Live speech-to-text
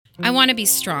I want to be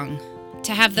strong,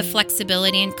 to have the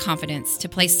flexibility and confidence to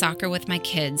play soccer with my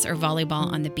kids or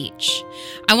volleyball on the beach.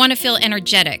 I want to feel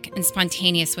energetic and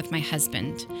spontaneous with my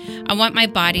husband. I want my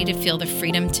body to feel the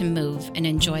freedom to move and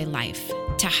enjoy life,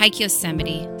 to hike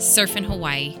Yosemite, surf in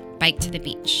Hawaii, bike to the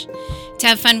beach, to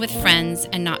have fun with friends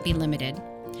and not be limited.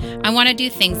 I want to do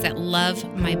things that love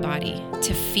my body,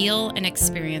 to feel and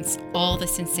experience all the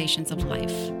sensations of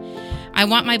life. I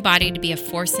want my body to be a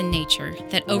force in nature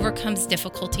that overcomes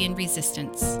difficulty and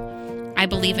resistance. I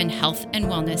believe in health and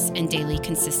wellness and daily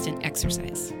consistent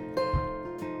exercise.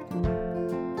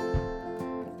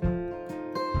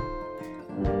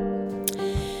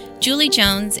 Julie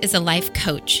Jones is a life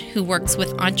coach who works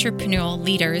with entrepreneurial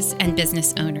leaders and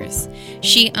business owners.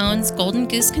 She owns Golden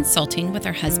Goose Consulting with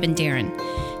her husband, Darren.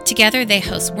 Together, they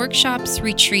host workshops,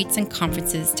 retreats, and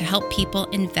conferences to help people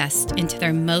invest into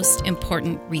their most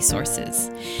important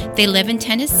resources. They live in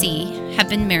Tennessee, have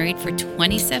been married for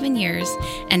 27 years,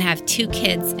 and have 2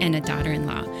 kids and a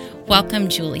daughter-in-law. Welcome,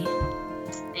 Julie.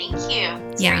 Thank you.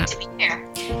 It's great to be here.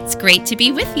 It's great to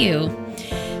be with you.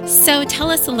 So tell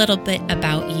us a little bit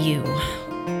about you.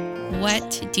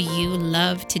 What do you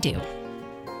love to do?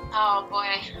 Oh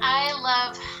boy, I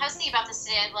was thinking about this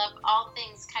today. I love all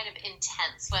things kind of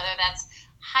intense, whether that's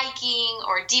hiking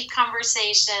or deep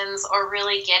conversations or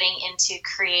really getting into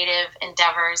creative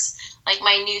endeavors. Like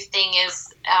my new thing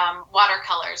is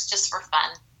watercolors just for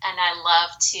fun. And I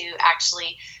love to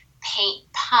actually paint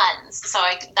puns. So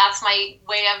that's my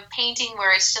way of painting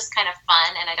where it's just kind of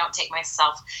fun and I don't take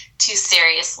myself too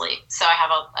seriously. So I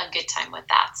have a good time with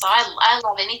that. So I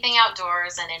love anything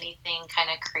outdoors and anything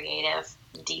kind of creative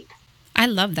and deep. I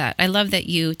love that. I love that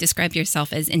you describe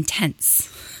yourself as intense.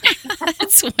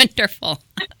 That's wonderful.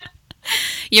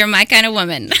 You're my kind of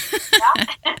woman.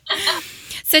 Yeah.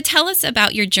 So tell us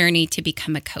about your journey to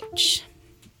become a coach.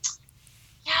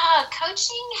 Yeah,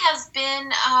 coaching has been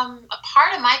a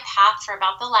part of my path for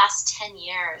about the last 10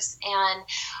 years. And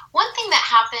one thing that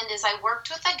happened is I worked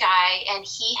with a guy and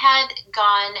he had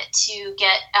gone to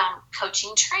get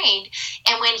coaching trained.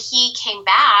 And when he came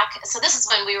back, so this is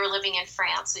when we were living in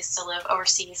France, we used to live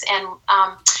overseas. And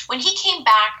when he came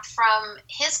back from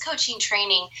his coaching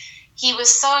training, he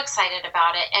was so excited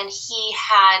about it, and he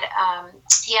had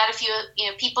a few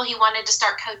people he wanted to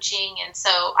start coaching, and so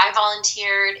I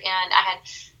volunteered, and I had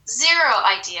zero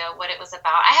idea what it was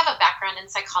about. I have a background in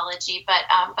psychology, but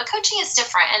coaching is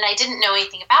different, and I didn't know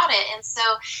anything about it, and so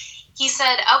he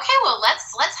said, "Okay, well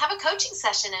let's have a coaching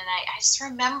session." And I just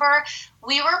remember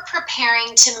we were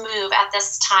preparing to move at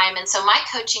this time, and so my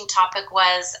coaching topic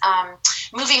was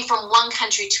moving from one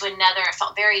country to another. It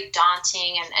felt very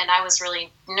daunting, and I was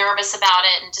really nervous about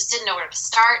it and just didn't know where to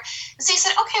start. And so he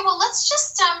said, "Okay, well let's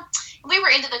just." We were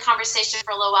into the conversation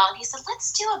for a little while, and he said,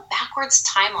 "Let's do a backwards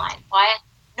timeline." Well, I had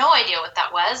no idea what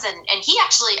that was, and he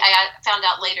actually, I found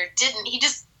out later, didn't. He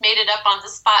just made it up on the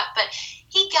spot, but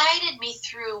he guided me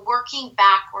through working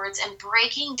backwards and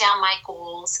breaking down my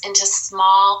goals into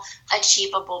small,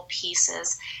 achievable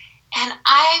pieces. And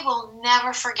I will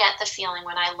never forget the feeling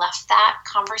when I left that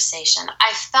conversation.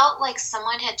 I felt like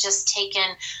someone had just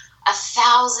taken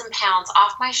 1,000 pounds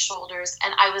off my shoulders,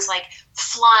 and I was like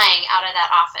flying out of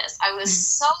that office. I was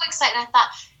so excited. I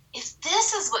thought, if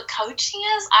this is what coaching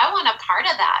is, I want a part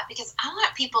of that, because I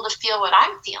want people to feel what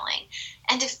I'm feeling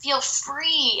and to feel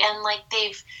free and like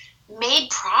they've made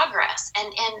progress.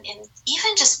 And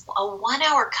even just a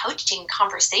 1-hour coaching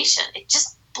conversation, it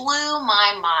just blew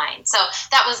my mind. So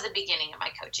that was the beginning of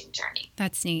my coaching journey.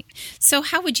 That's neat. So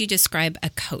how would you describe a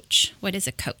coach? What is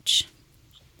a coach?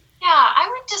 Yeah, I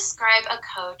would describe a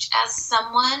coach as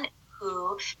someone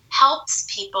who helps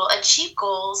people achieve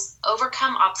goals,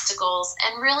 overcome obstacles,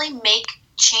 and really make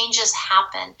changes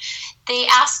happen. They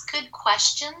ask good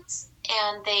questions,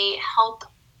 and they help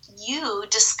you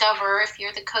discover, if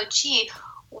you're the coachee,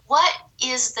 what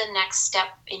is the next step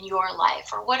in your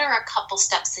life, or what are a couple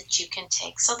steps that you can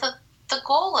take. So the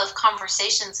goal of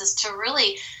conversations is to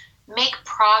really make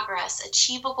progress,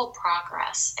 achievable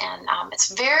progress, and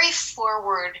it's very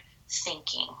forward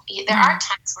thinking. There are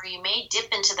times where you may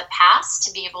dip into the past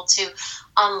to be able to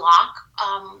unlock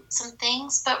some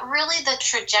things, but really the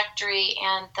trajectory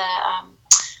and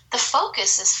the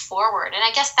focus is forward. And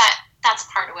I guess that's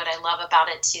part of what I love about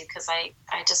it too, because I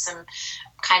just am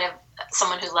kind of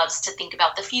someone who loves to think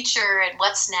about the future and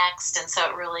what's next, and so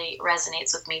it really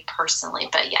resonates with me personally.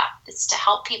 But yeah, it's to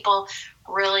help people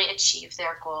really achieve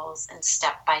their goals and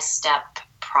step-by-step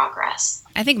progress.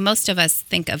 I think most of us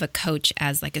think of a coach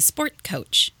as like a sport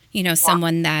coach,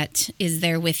 someone that is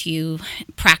there with you,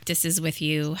 practices with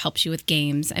you, helps you with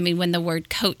games. I mean, when the word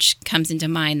coach comes into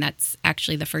mind, that's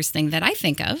actually the first thing that I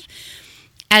think of.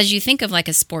 as you think of like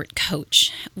a sport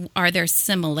coach, are there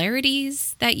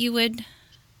similarities that you would,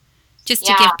 just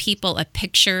to give people a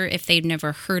picture if they've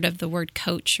never heard of the word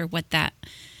coach or what that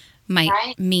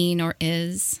might mean or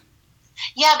is?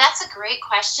 Yeah, that's a great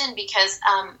question because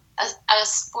a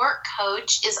sport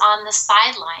coach is on the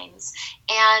sidelines,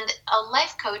 and a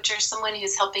life coach or someone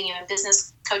who's helping you in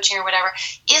business coaching or whatever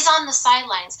is on the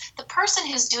sidelines. The person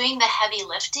who's doing the heavy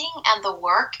lifting and the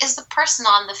work is the person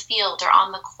on the field or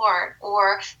on the court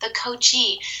or the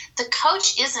coachee. The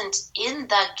coach isn't in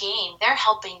the game. They're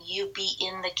helping you be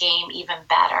in the game even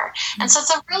better. And so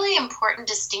it's a really important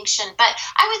distinction. But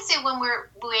I would say when we're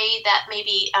way that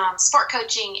maybe sport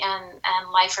coaching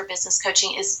and life or business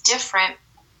coaching is different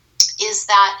is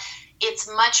that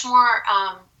it's much more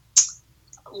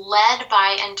led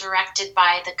by and directed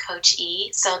by the coachee.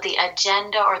 So the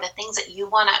agenda or the things that you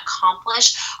want to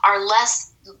accomplish are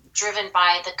less driven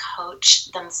by the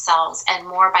coach themselves and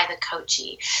more by the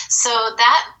coachee. So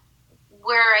that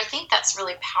where I think that's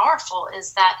really powerful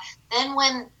is that then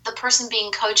when the person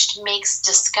being coached makes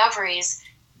discoveries,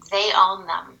 they own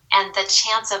them, and the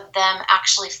chance of them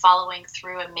actually following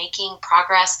through and making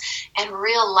progress and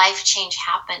real life change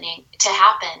happen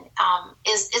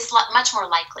is much more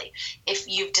likely if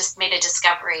you've just made a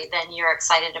discovery than you're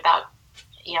excited about,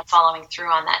 following through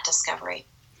on that discovery.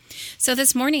 So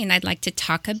this morning, I'd like to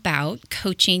talk about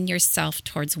coaching yourself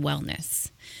towards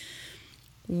wellness.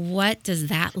 What does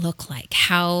that look like?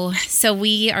 So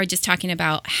we are just talking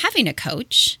about having a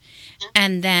coach,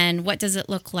 and then what does it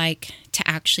look like to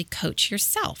actually coach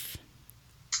yourself?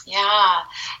 Yeah, I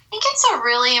think it's a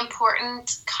really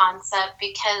important concept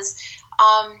because,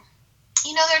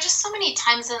 there are just so many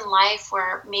times in life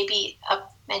where maybe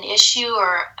an issue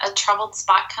or a troubled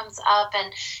spot comes up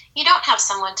and you don't have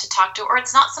someone to talk to, or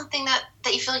it's not something that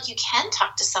you feel like you can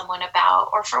talk to someone about,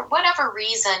 or for whatever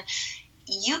reason,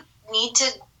 you need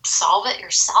to solve it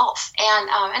yourself. And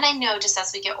I know just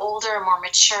as we get older and more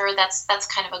mature, that's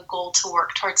kind of a goal to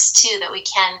work towards too, that we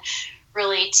can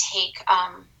really take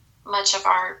much of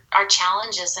our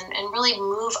challenges and really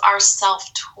move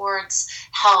ourselves towards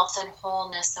health and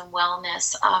wholeness and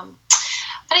wellness.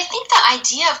 But I think the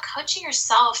idea of coaching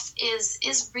yourself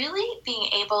is really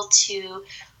being able to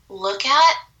look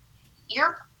at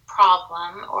your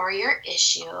problem or your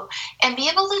issue and be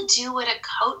able to do what a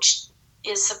coach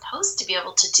is supposed to be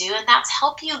able to do, and that's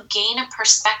help you gain a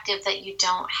perspective that you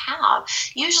don't have.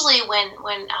 Usually when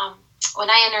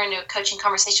I enter into a coaching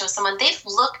conversation with someone, they've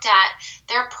looked at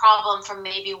their problem from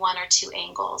maybe one or two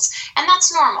angles, and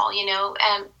that's normal,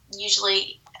 and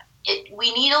usually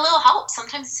we need a little help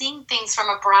sometimes seeing things from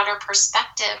a broader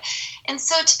perspective. And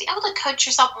so to be able to coach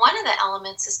yourself, one of the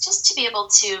elements is just to be able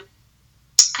to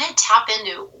kind of tap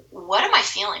into what am I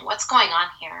feeling? What's going on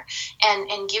here?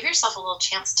 And give yourself a little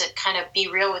chance to kind of be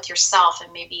real with yourself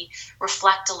and maybe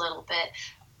reflect a little bit.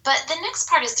 But the next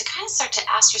part is to kind of start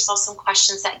to ask yourself some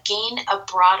questions that gain a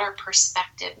broader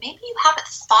perspective. Maybe you haven't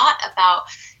thought about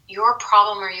your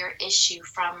problem or your issue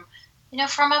from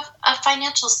a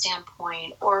financial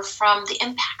standpoint, or from the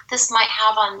impact this might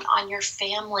have on your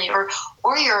family or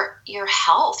your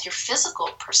health, your physical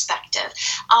perspective.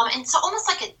 And so almost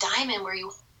like a diamond where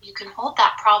you can hold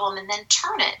that problem and then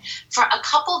turn it for a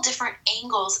couple different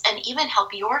angles and even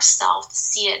help yourself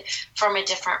see it from a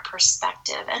different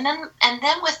perspective. And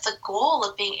then with the goal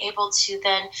of being able to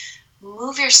then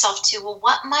move yourself to, well,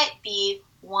 what might be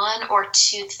one or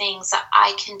two things that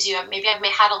I can do? Maybe I've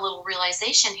had a little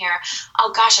realization here.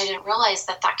 Oh gosh, I didn't realize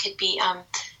that could be,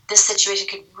 this situation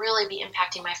could really be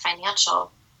impacting my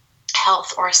financial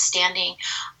health or standing.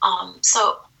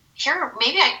 So here,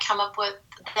 maybe I come up with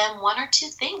then one or two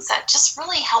things that just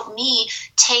really help me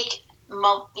take,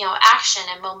 action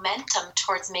and momentum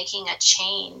towards making a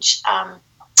change. I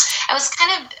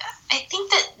think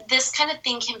that this kind of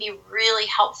thing can be really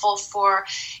helpful for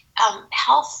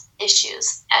health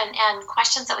issues and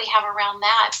questions that we have around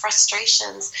that,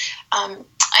 frustrations.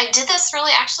 I did this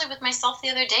really actually with myself the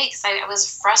other day because I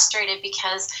was frustrated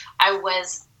because I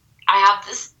have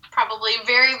this probably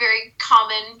very, very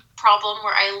common problem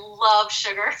where I love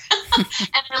sugar and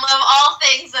I love all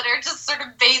things that are just sort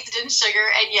of bathed in sugar,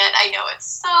 and yet I know it's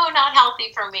so not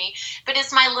healthy for me, but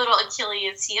it's my little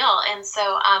Achilles heel. And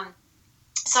so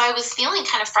I was feeling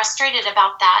kind of frustrated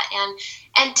about that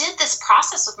and did this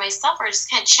process with myself where I just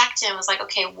kind of checked in and was like,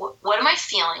 okay, what am I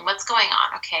feeling? What's going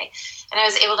on? Okay. And I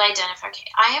was able to identify,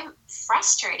 okay, I am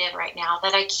frustrated right now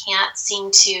that I can't seem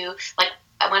to, like,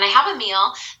 when I have a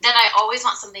meal, then I always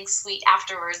want something sweet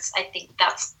afterwards. I think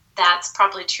that's that's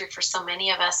probably true for so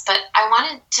many of us, but I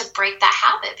wanted to break that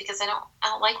habit because I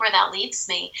don't like where that leaves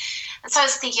me. And so I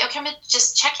was thinking, okay, I'm going to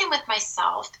just check in with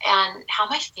myself and how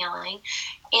am I feeling?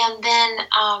 And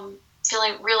then,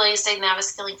 realizing that I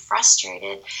was feeling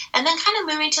frustrated, and then kind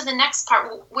of moving to the next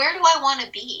part. Where do I want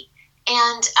to be?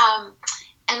 And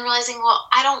realizing, well,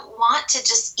 I don't want to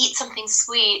just eat something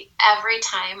sweet every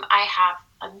time I have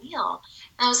a meal.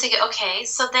 And I was thinking, okay,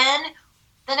 so then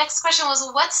the next question was,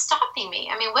 well, what's stopping me?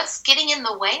 I mean, what's getting in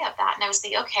the way of that? And I was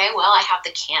thinking, okay, well, I have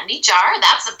the candy jar.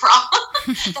 That's a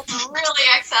problem. That's really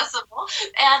accessible.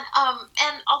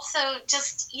 And also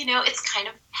just, it's kind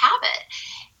of habit.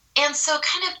 And so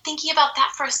kind of thinking about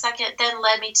that for a second then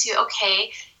led me to,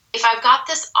 okay, if I've got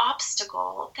this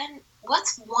obstacle, then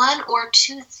what's one or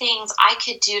two things I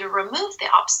could do to remove the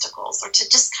obstacles or to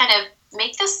just kind of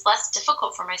make this less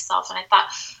difficult for myself? And I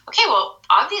thought, okay, well,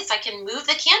 obvious, I can move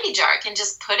the candy jar. I can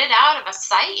just put it out of a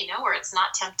sight, where it's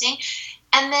not tempting.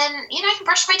 And then, I can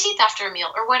brush my teeth after a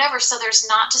meal or whatever. So there's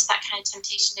not just that kind of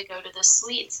temptation to go to the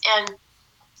sweets.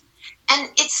 And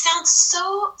it sounds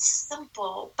so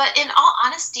simple, but in all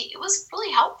honesty, it was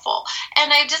really helpful.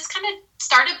 And I just kind of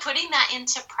started putting that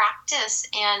into practice.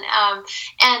 And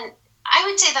I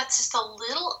would say that's just a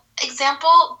little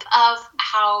example of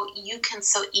how you can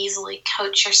so easily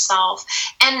coach yourself.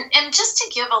 And just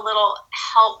to give a little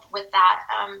help with that,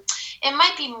 it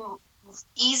might be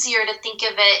easier to think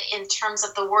of it in terms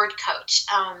of the word coach.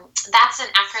 That's an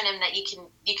acronym that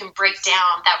you can break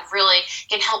down that really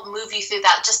can help move you through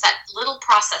that little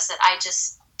process that I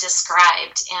just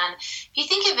described. And if you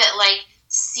think of it like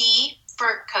C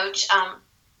for coach,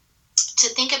 to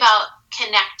think about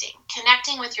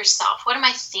connecting with yourself. What am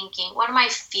I thinking? What am I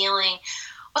feeling?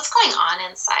 What's going on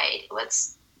inside?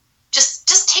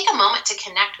 Just take a moment to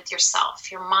connect with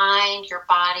yourself, your mind, your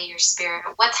body, your spirit.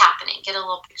 What's happening? Get a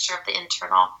little picture of the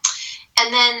internal.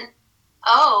 And then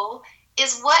O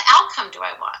is, what outcome do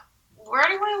I want? Where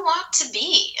do I want to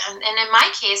be? And in my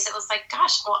case, it was like,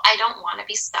 gosh, well, I don't want to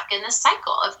be stuck in this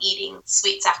cycle of eating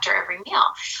sweets after every meal.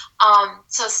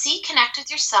 So C, connect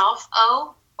with yourself.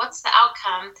 O, what's the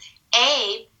outcome?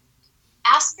 A,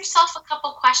 ask yourself a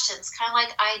couple questions, kind of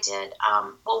like I did.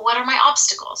 Well, what are my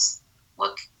obstacles?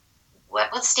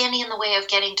 What's standing in the way of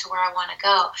getting to where I want to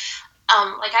go?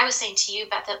 Like I was saying to you,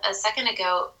 Beth, a second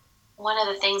ago, one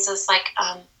of the things is like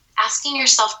asking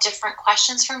yourself different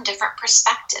questions from different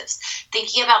perspectives,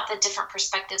 thinking about the different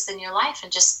perspectives in your life,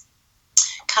 and just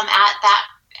come at that.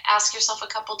 Ask yourself a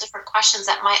couple different questions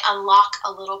that might unlock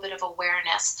a little bit of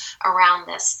awareness around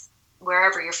this,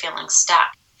 wherever you're feeling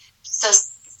stuck. So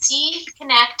C,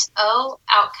 connect, O,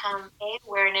 outcome, A,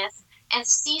 awareness, and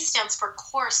C stands for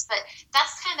course. But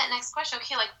that's kind of that next question.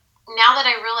 Okay, like now that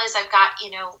I realize I've got,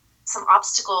 some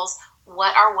obstacles,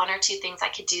 what are one or two things I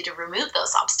could do to remove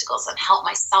those obstacles and help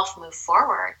myself move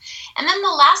forward? And then the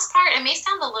last part, it may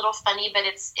sound a little funny, but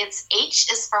it's H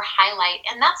is for highlight.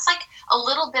 And that's like a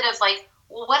little bit of like,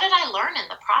 well, what did I learn in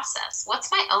the process?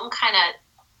 What's my own kind of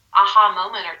aha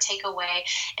moment or takeaway?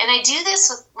 And I do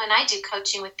this when I do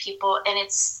coaching with people, and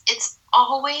it's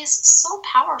always so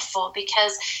powerful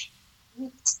because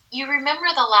you remember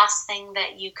the last thing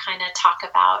that you kind of talk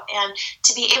about, and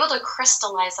to be able to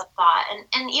crystallize a thought.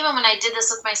 And even when I did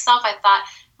this with myself, I thought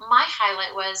my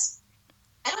highlight was,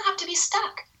 I don't have to be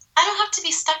stuck. I don't have to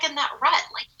be stuck in that rut.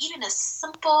 Like even a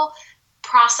simple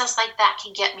process like that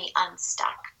can get me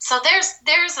unstuck. So there's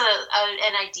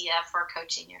an idea for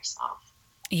coaching yourself.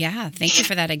 Yeah, thank you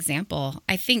for that example.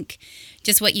 I think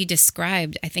just what you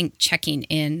described, I think checking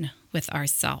in with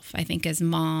ourselves. I think as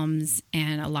moms,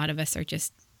 and a lot of us are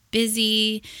just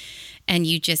busy, and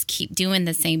you just keep doing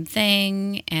the same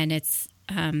thing, and it's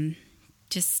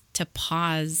just to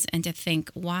pause and to think,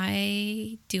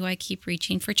 why do I keep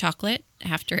reaching for chocolate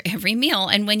after every meal?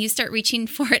 And when you start reaching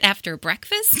for it after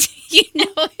breakfast,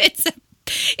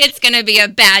 it's going to be a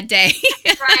bad day.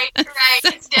 Right.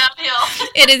 It's downhill.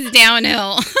 It is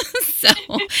downhill.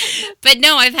 But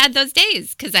no, I've had those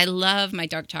days because I love my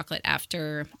dark chocolate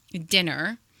after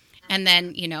dinner. And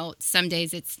then, some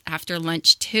days it's after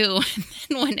lunch too. And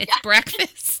then when it's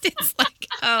breakfast, it's like,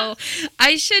 oh,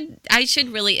 I should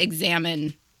really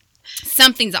examine.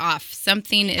 Something's off.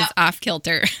 Something is off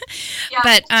kilter. Yeah.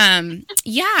 But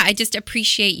I just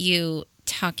appreciate you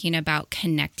talking about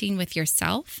connecting with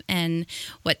yourself. And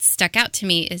what stuck out to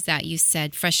me is that you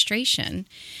said frustration.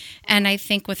 And I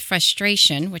think with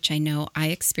frustration, which I know I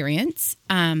experience,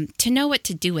 to know what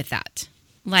to do with that.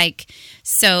 Like,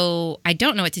 so I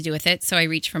don't know what to do with it, so I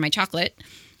reach for my chocolate.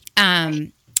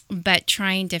 But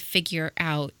trying to figure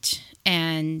out,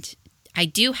 and I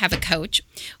do have a coach,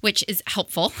 which is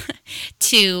helpful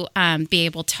to be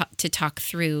able to talk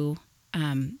through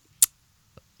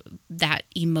that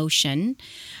emotion.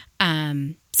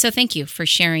 So thank you for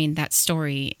sharing that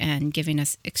story and giving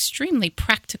us extremely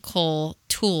practical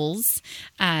tools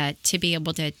to be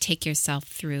able to take yourself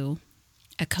through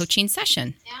a coaching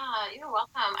session. Yeah, you're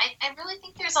welcome. I really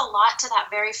think there's a lot to that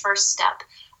very first step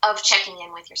of checking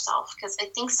in with yourself, because I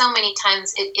think so many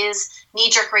times it is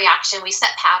knee-jerk reaction. We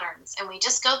set patterns and we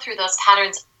just go through those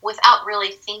patterns without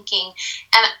really thinking.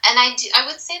 And I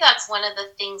would say that's one of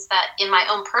the things that in my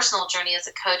own personal journey as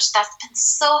a coach, that's been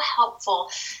so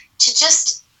helpful to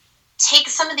just take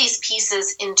some of these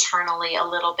pieces internally a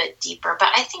little bit deeper. But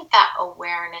I think that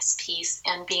awareness piece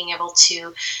and being able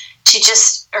to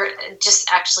just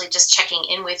actually checking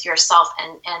in with yourself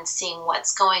and seeing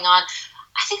what's going on.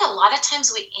 I think a lot of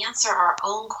times we answer our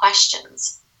own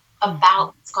questions about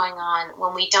what's going on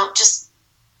when we don't just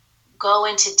go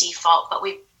into default, but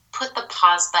we put the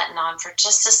pause button on for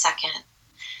just a second.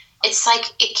 It's like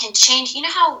it can change. You know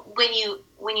how when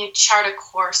you chart a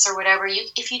course or whatever,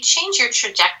 if you change your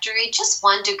trajectory just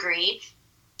 1 degree,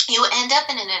 you end up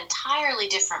in an entirely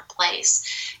different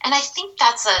place. And I think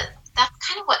that's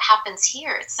kind of what happens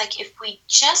here. It's like if we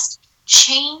just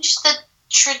change the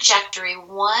trajectory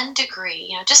 1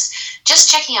 degree, just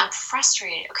checking, I'm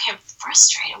frustrated. Okay, I'm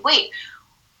frustrated. Wait,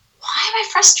 why am I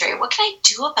frustrated? What can I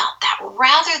do about that?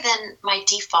 Rather than my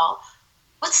default,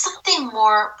 what's something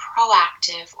more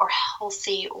proactive or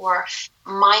healthy or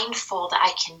mindful that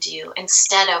I can do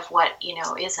instead of what,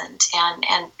 isn't? And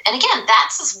again,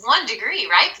 that's just 1 degree,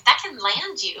 right? But that can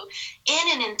land you in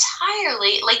an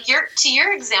entirely, like to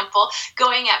your example,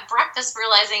 going at breakfast,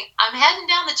 realizing I'm heading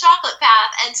down the chocolate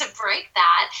path, and to break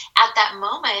that at that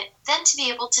moment, then to be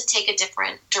able to take a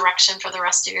different direction for the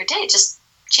rest of your day, just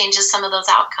changes some of those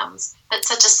outcomes. But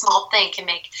such a small thing can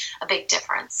make a big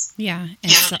difference. Yeah,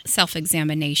 and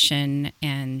self-examination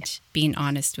and being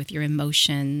honest with your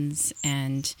emotions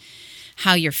and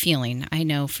how you're feeling. I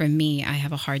know for me, I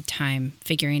have a hard time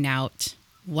figuring out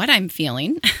what I'm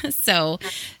feeling. So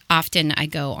often I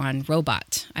go on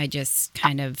robot. I just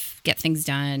kind of get things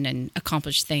done and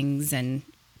accomplish things. And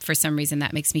for some reason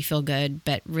that makes me feel good,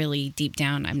 but really deep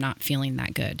down, I'm not feeling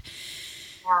that good.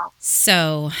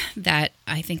 So that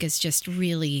I think is just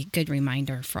really good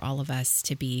reminder for all of us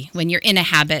to be, when you're in a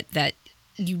habit that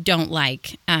you don't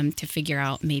like, to figure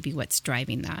out maybe what's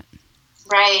driving that.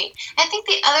 Right. I think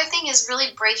the other thing is really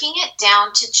breaking it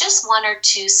down to just 1 or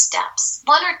 2 steps,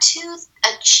 1 or 2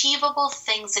 achievable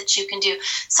things that you can do.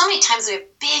 So many times we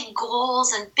have big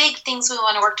goals and big things we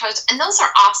want to work towards, and those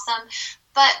are awesome,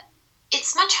 but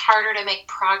it's much harder to make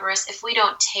progress if we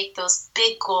don't take those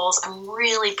big goals and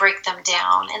really break them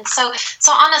down. And so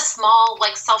on a small,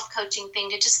 like self-coaching thing,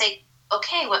 to just say,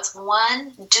 okay, what's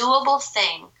 1 doable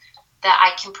thing that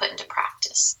I can put into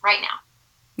practice right now?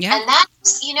 Yeah. And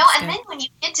that's, and then when you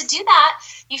get to do that,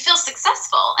 you feel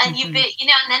successful, and and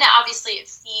then obviously it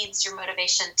feeds your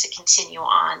motivation to continue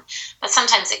on. But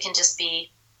sometimes it can just be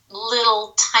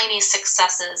little tiny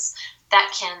successes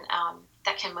that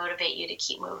can motivate you to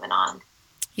keep moving on.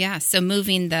 Yeah. So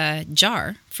moving the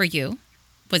jar for you,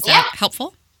 was that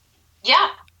helpful? Yeah.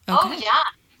 Okay. Oh, yeah.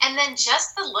 And then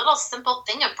just the little simple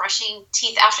thing of brushing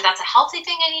teeth after, that's a healthy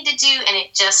thing I need to do. And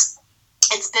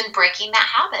it's been breaking that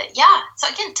habit. Yeah. So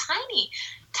again, tiny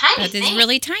That is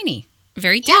really tiny.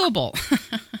 Very doable.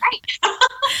 Right.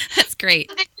 That's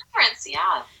great. It's a big difference.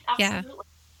 Yeah. Absolutely.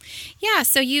 Yeah.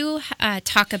 So you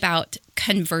talk about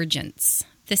convergence.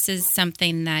 This is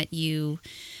something that you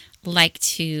like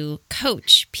to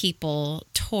coach people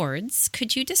towards.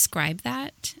 Could you describe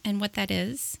that and what that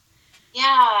is?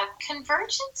 Yeah,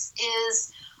 convergence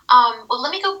is, well,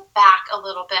 let me go back a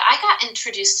little bit. I got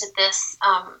introduced to this,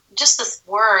 just this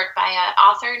word, by an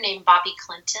author named Bobby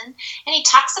Clinton, and he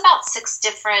talks about 6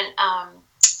 different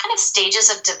kind of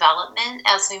stages of development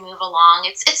as we move along.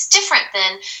 It's different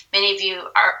than many of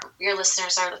your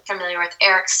listeners are familiar with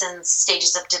Erikson's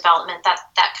stages of development.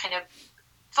 That kind of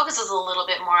focuses a little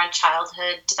bit more on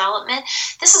childhood development.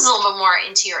 This is a little bit more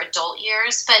into your adult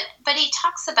years, but he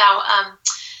talks about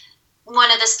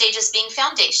one of the stages being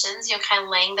foundations, kind of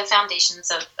laying the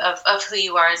foundations of who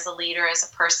you are as a leader, as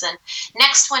a person.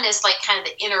 Next one is like kind of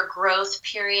the inner growth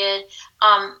period.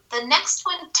 The next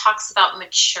one talks about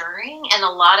maturing, and a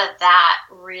lot of that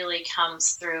really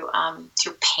comes through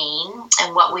pain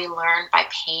and what we learn by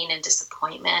pain and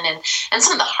disappointment and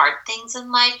some of the hard things in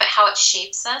life, but how it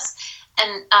shapes us.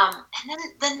 And then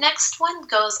the next one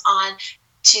goes on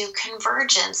to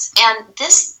convergence. And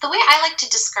the way I like to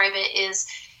describe it is,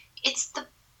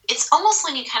 it's almost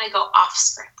when you kind of go off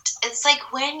script. It's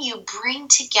like when you bring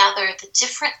together the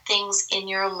different things in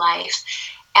your life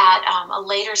at a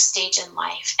later stage in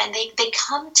life, and they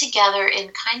come together in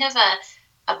kind of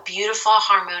a beautiful,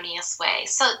 harmonious way.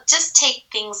 So just take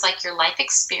things like your life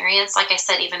experience, like I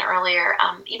said even earlier,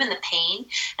 even the pain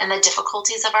and the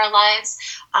difficulties of our lives,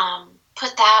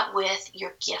 put that with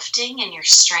your gifting and your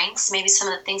strengths, maybe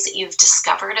some of the things that you've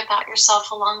discovered about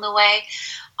yourself along the way.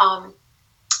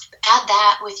 Add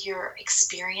that with your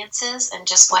experiences and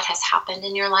just what has happened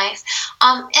in your life.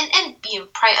 And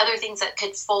probably other things that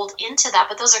could fold into that,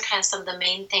 but those are kind of some of the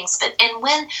main things. And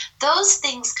when those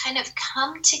things kind of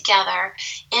come together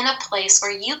in a place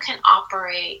where you can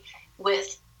operate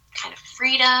with kind of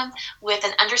freedom, with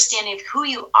an understanding of who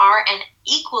you are, and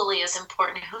equally as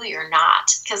important, who you're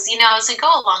not. Because, as we go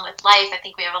along with life, I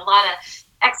think we have a lot of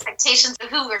expectations of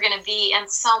who we're going to be, and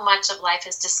so much of life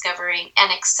is discovering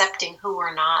and accepting who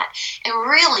we're not, and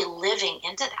really living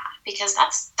into that, because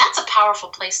that's a powerful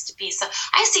place to be. So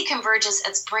I see Convergence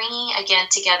as bringing again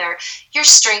together your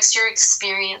strengths, your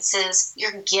experiences,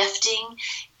 your gifting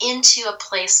into a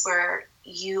place where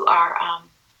you are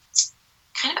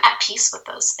kind of at peace with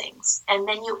those things, and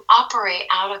then you operate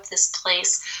out of this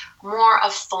place more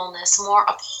of fullness, more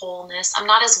of wholeness. I'm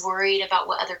not as worried about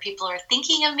what other people are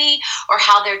thinking of me or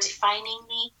how they're defining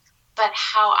me, but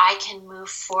how I can move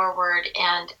forward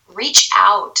and reach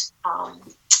out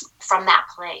from that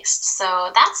place.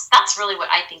 So that's really what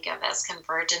I think of as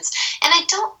convergence. And I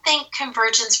don't think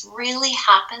convergence really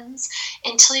happens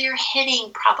until you're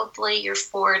hitting probably your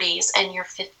 40s and your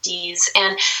 50s.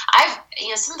 And I've,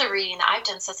 some of the reading that I've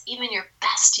done says even your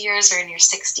best years are in your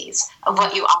 60s of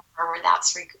what you offer, where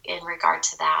that's in regard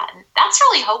to that. And that's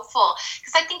really hopeful,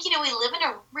 because I think, we live in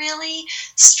a really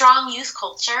strong youth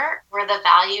culture where the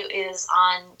value is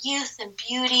on youth and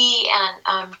beauty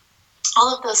and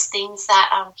all of those things that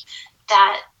are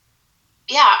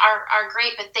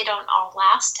great, but they don't all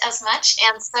last as much.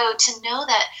 And so to know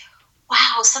that,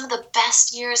 wow, some of the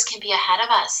best years can be ahead of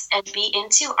us and be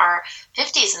into our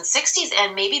 50s and 60s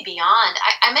and maybe beyond.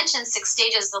 I mentioned 6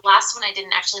 stages. The last one I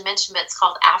didn't actually mention, but it's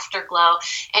called Afterglow.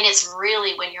 And it's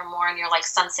really when you're more in your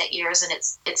sunset years, and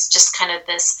it's just kind of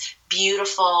this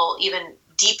beautiful, even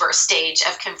deeper stage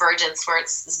of convergence where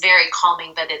it's very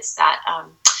calming, but it's that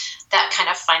kind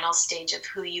of final stage of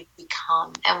who you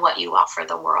become and what you offer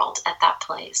the world at that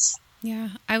place. Yeah,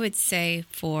 I would say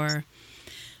for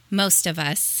most of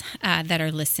us that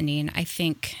are listening, I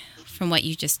think from what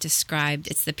you just described,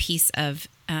 it's the piece of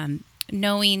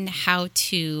knowing how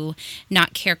to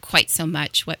not care quite so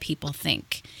much what people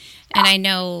think. And I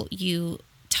know you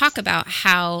talk about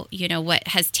how, what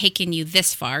has taken you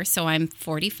this far. So I'm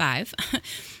 45.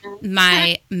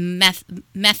 My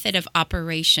method of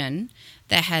operation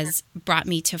that has brought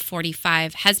me to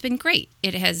 45 has been great.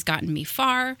 It has gotten me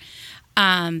far,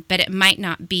 but it might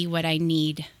not be what I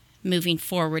need moving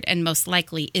forward, and most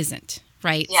likely isn't,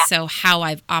 right? Yeah. So how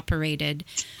I've operated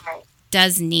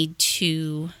does need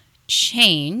to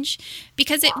change,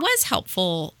 because it was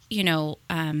helpful,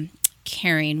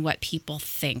 caring what people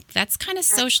think. That's kind of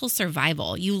social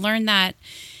survival. You learn that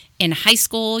in high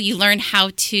school. You learn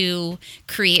how to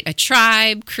create a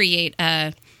tribe, create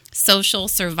a social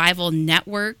survival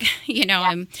network.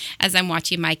 As I'm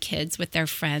watching my kids with their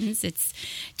friends, it's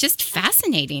just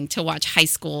fascinating to watch high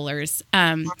schoolers.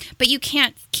 But you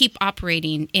can't keep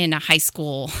operating in a high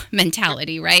school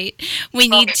mentality, right? We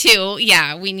need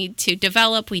to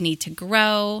develop, we need to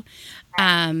grow.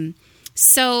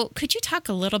 So could you talk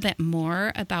a little bit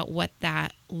more about what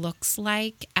that looks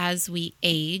like as we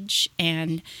age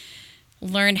and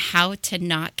learn how to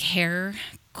not care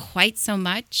quite so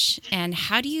much, and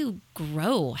how do you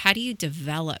grow? How do you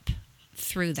develop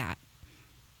through that?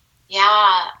 Yeah,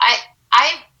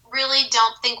 I really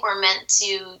don't think we're meant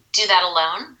to do that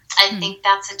alone. I think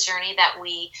that's a journey that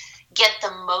we get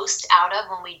the most out of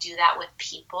when we do that with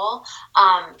people.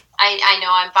 I know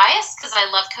I'm biased because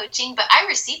I love coaching, but I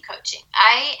receive coaching.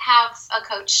 I have a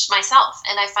coach myself,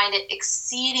 and I find it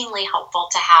exceedingly helpful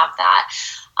to have that.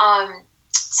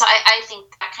 So I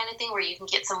think that kind of thing where you can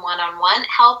get some one-on-one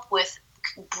help with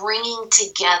bringing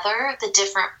together the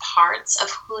different parts of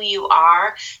who you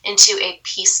are into a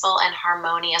peaceful and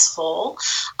harmonious whole.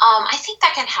 I think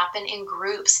that can happen in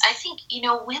groups. I think,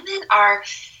 women are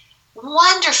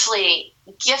wonderfully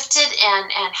gifted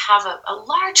and have a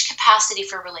large capacity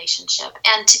for relationship,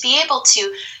 and to be able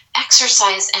to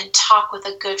exercise and talk with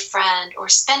a good friend or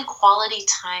spend quality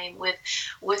time with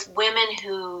women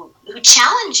who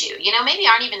challenge you, maybe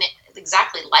aren't even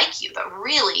exactly like you, but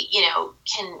really,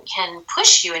 can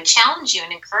push you and challenge you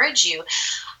and encourage you.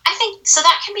 I think so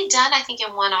that can be done, I think,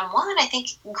 in one-on-one. I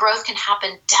think growth can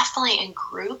happen definitely in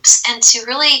groups, and to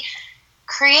really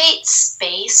create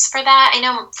space for that. I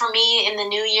know for me in the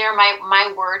new year,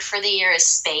 my word for the year is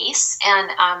space.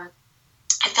 And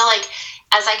I feel like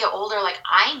as I get older, like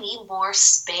I need more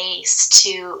space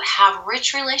to have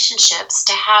rich relationships,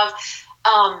 to have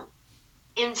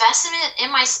investment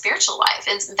in my spiritual life,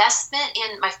 investment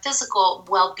in my physical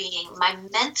well-being, my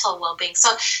mental well-being. So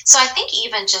I think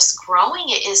even just growing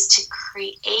it is to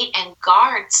create and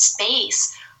guard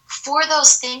space for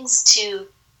those things to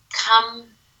come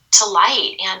to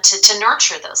light and to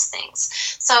nurture those things.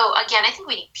 So again, I think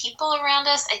we need people around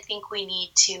us. I think we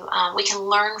need to, we can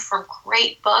learn from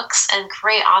great books and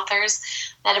great authors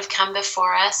that have come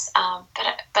before us.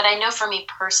 But I know for me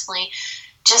personally,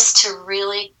 just to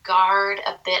really guard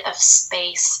a bit of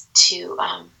space to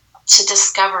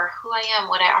discover who I am,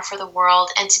 what I offer the world,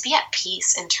 and to be at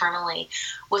peace internally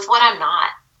with what I'm not.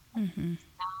 Mm-hmm.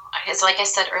 Because like I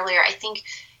said earlier, I think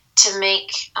to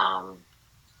make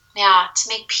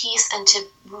peace and to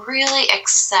really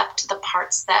accept the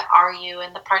parts that are you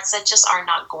and the parts that just are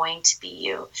not going to be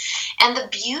you. And the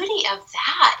beauty of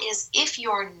that is if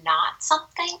you're not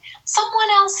something, someone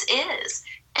else is.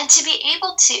 And to be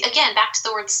able to, again, back to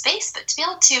the word space, but to be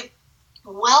able to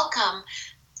welcome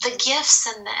the gifts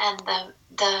and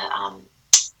the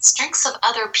strengths of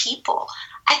other people,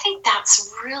 I think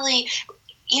that's really,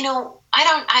 I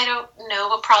don't know,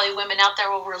 but probably women out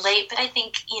there will relate, but I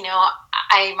think,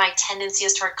 my tendency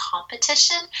is toward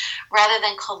competition rather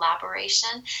than collaboration.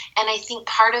 And I think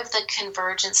part of the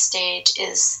convergence stage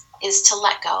is to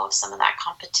let go of some of that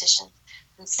competition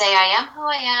and say, I am who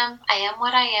I am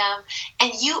what I am,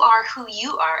 and you are who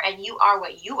you are, and you are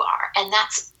what you are. And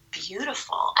that's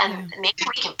beautiful. And maybe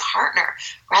we can partner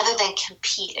rather than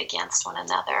compete against one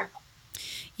another.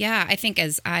 Yeah, I think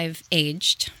as I've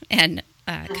aged and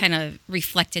kind of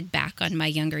reflected back on my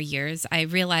younger years, I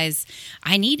realize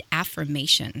I need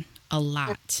affirmation a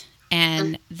lot.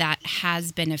 And that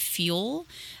has been a fuel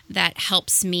that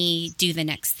helps me do the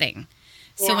next thing.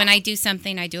 So when I do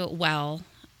something, I do it well,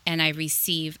 and I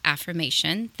receive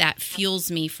affirmation that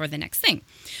fuels me for the next thing.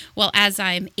 Well, as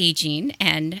I'm aging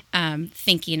and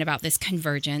thinking about this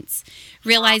convergence,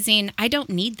 realizing I don't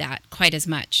need that quite as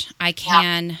much. I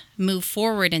can move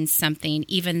forward in something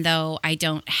even though I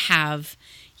don't have,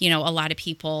 a lot of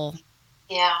people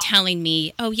telling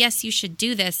me, oh, yes, you should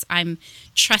do this. I'm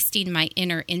trusting my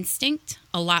inner instinct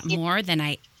a lot more than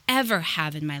I ever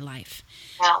have in my life.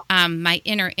 My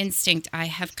inner instinct I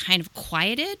have kind of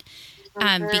quieted.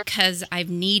 Because I've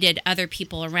needed other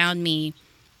people around me.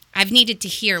 I've needed to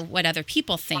hear what other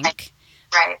people think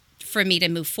for me to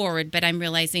move forward. But I'm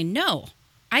realizing, no,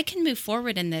 I can move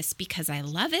forward in this because I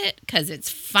love it, because it's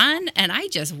fun, and I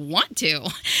just want to.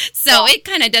 So it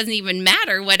kind of doesn't even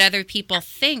matter what other people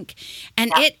think.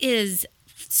 And it is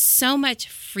so much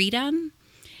freedom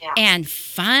and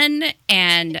fun,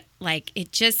 and like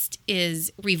it just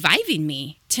is reviving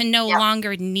me to no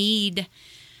longer need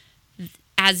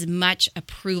as much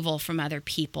approval from other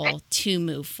people to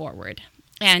move forward.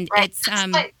 And I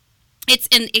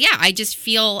just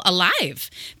feel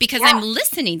alive because I'm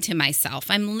listening to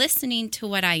myself. I'm listening to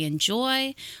what I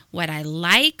enjoy, what I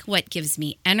like, what gives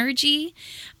me energy,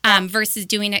 versus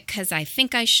doing it because I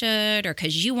think I should, or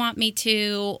because you want me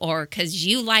to, or because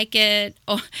you like it.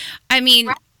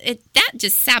 That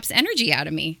just saps energy out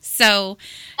of me. So,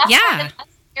 that's why the best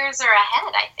years are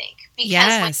ahead, I think.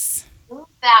 Because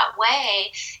that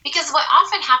way, because what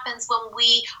often happens when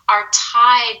we are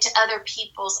tied to other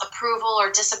people's approval or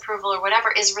disapproval or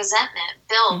whatever is resentment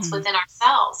builds within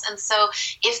ourselves. And so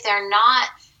if they're not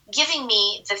giving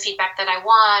me the feedback that I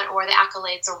want or the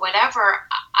accolades or whatever,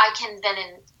 I can then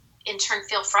in turn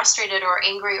feel frustrated or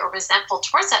angry or resentful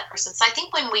towards that person. So I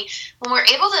think when we're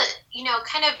able to,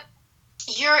 kind of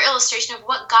your illustration of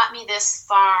what got me this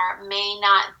far may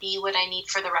not be what I need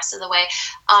for the rest of the way.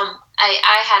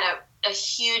 I had a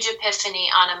huge epiphany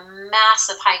on a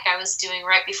massive hike I was doing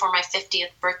right before my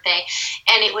 50th birthday.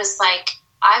 And it was like,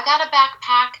 I've got a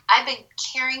backpack. I've been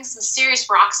carrying some serious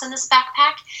rocks in this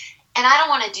backpack, and I don't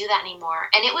want to do that anymore.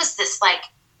 And it was this like,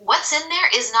 what's in there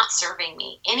is not serving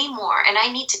me anymore. And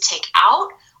I need to take out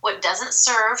what doesn't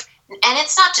serve. And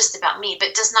it's not just about me,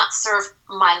 but does not serve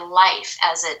my life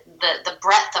as the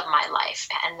breadth of my life.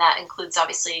 And that includes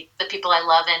obviously the people I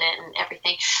love in it and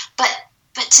everything. But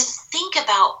to think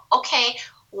about, okay,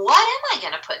 what am I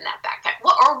going to put in that backpack?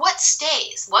 What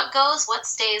stays? What goes? What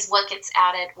stays? What gets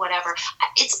added? Whatever.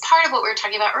 It's part of what we were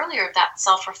talking about earlier, that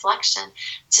self-reflection.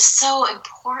 Just so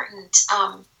important.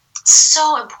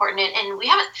 So important. And we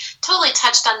haven't totally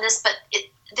touched on this, but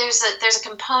there's a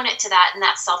component to that, and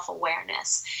that's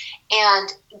self-awareness.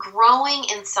 And growing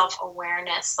in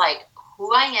self-awareness, like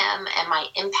who I am and my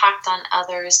impact on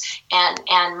others and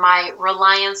my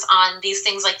reliance on these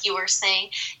things like you were saying,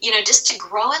 just to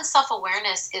grow in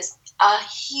self-awareness is a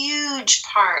huge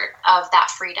part of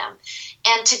that freedom.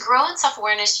 And to grow in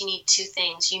self-awareness, you need two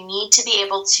things. You need to be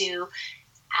able to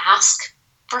ask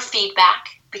for feedback,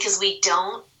 because we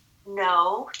don't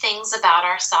know things about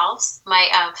ourselves. My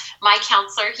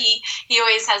counselor, he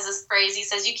always has this phrase. He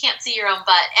says, you can't see your own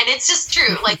butt. And it's just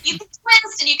true. Like, you can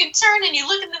twist and you can turn and you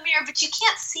look in the mirror, but you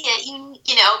can't see it.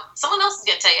 You know, someone else is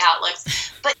going to tell you how it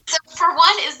looks. But so for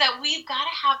one is that we've got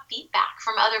to have feedback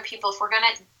from other people if we're going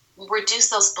to reduce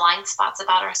those blind spots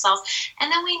about ourselves.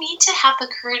 And then we need to have the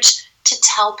courage to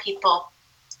tell people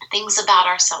things about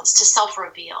ourselves, to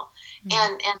self-reveal.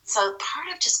 And so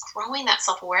part of just growing that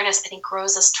self-awareness, I think,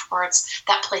 grows us towards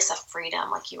that place of freedom,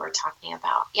 like you were talking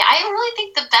about. Yeah, I really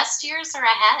think the best years are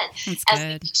ahead. That's as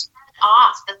good. we shed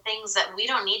off the things that we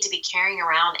don't need to be carrying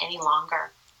around any longer.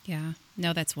 Yeah,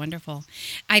 no, that's wonderful.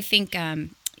 I think,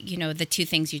 you know, the two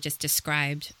things you just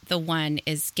described, the one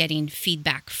is getting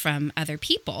feedback from other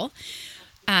people,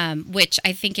 which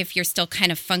I think if you're still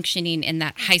kind of functioning in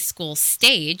that high school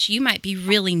stage, you might be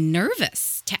really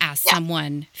nervous to ask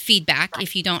someone feedback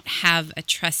if you don't have a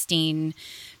trusting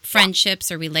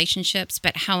friendships or relationships.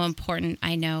 But how important,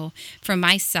 I know for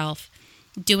myself,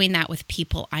 doing that with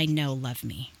people I know love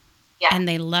me. Yeah. And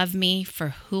they love me for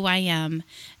who I am,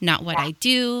 not what I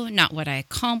do, not what I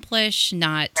accomplish,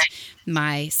 not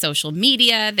my social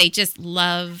media. They just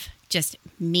love just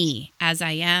me as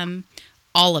I am.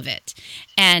 All of it,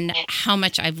 and how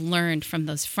much I've learned from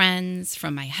those friends,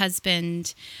 from my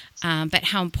husband, but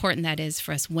how important that is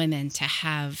for us women to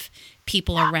have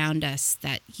people around us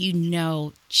that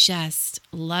just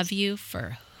love you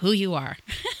for who you are.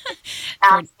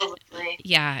 Absolutely.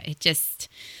 It just,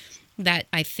 that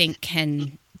I think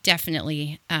can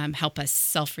definitely help us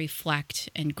self-reflect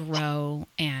and grow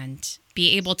and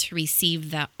be able to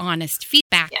receive the honest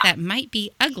feedback that might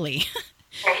be ugly.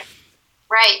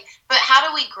 Right. But how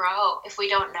do we grow if we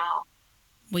don't know?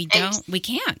 We can't. We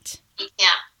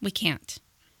can't.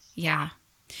 Yeah.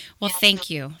 Well, thank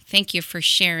you. Thank you for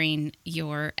sharing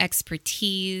your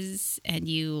expertise, and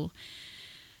you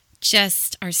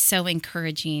just are so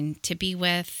encouraging to be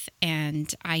with.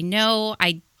 And I know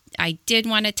I did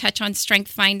want to touch on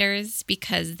Strength Finders,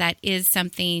 because that is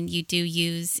something you do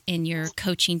use in your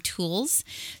coaching tools.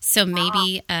 So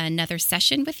maybe another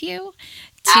session with you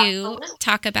to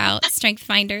talk about Strength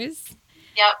Finders.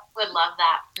 Yep, would love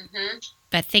that. Mm-hmm.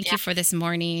 But thank you for this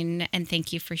morning, and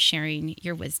thank you for sharing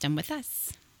your wisdom with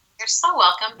us. You're so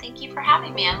welcome. Thank you for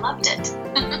having me. I loved it.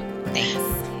 Thanks.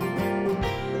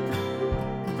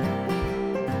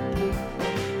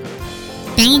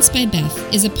 Balanced by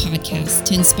Beth is a podcast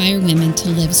to inspire women to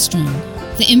live strong.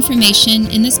 The information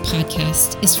in this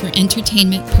podcast is for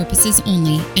entertainment purposes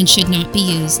only and should not be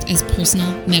used as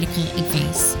personal medical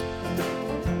advice.